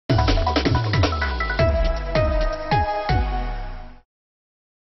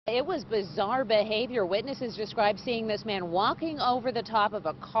It was bizarre behavior. Witnesses described seeing this man walking over the top of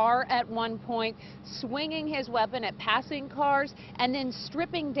a car at one point, swinging his weapon at passing cars, and then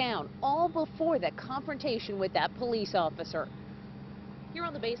stripping down, all before the confrontation with that police officer. Here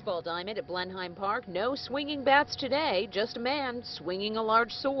on the baseball diamond at Blenheim Park, no swinging bats today, just a man swinging a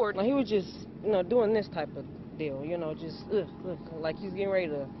large sword. Well, he was just, doing this type of deal, just like he's getting ready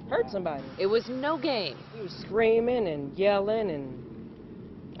to hurt somebody. It was no game. He was screaming and yelling, and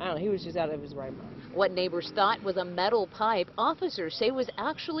I don't know, he was just out of his right mind. What neighbors thought was a metal pipe, officers say was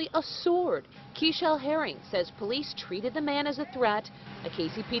actually a sword. Keishel Herring says police treated the man as a threat. A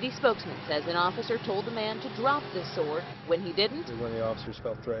KCPD spokesman says an officer told the man to drop the sword. When he didn't, one of the officers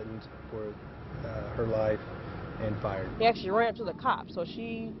felt threatened for her life and fired. He actually ran up to the cops, so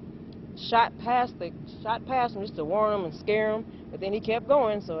she shot past him just to warn him and scare him, but then he kept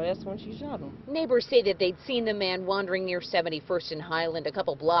going, so that's when she shot him. Neighbors say that they'd seen the man wandering near 71st and Highland, a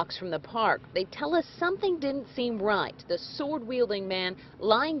couple blocks from the park. They tell us something didn't seem right. The sword-wielding man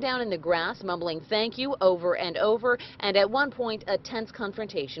lying down in the grass, mumbling "thank you" over and over, and at one point a tense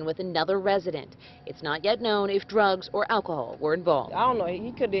confrontation with another resident. It's not yet known if drugs or alcohol were involved. I don't know,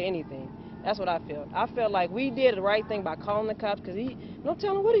 he could do anything. That's what I felt. I felt like we did the right thing by calling the cops, because no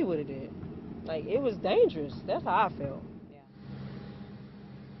telling what he would have did. Like, it was dangerous. That's how I felt. Yeah.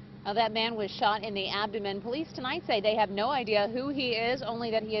 Now, that man was shot in the abdomen. Police tonight say they have no idea who he is,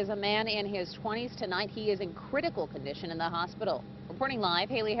 only that he is a man in his 20s. Tonight, he is in critical condition in the hospital. Reporting live,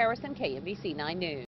 Haley Harrison, KMBC 9 News.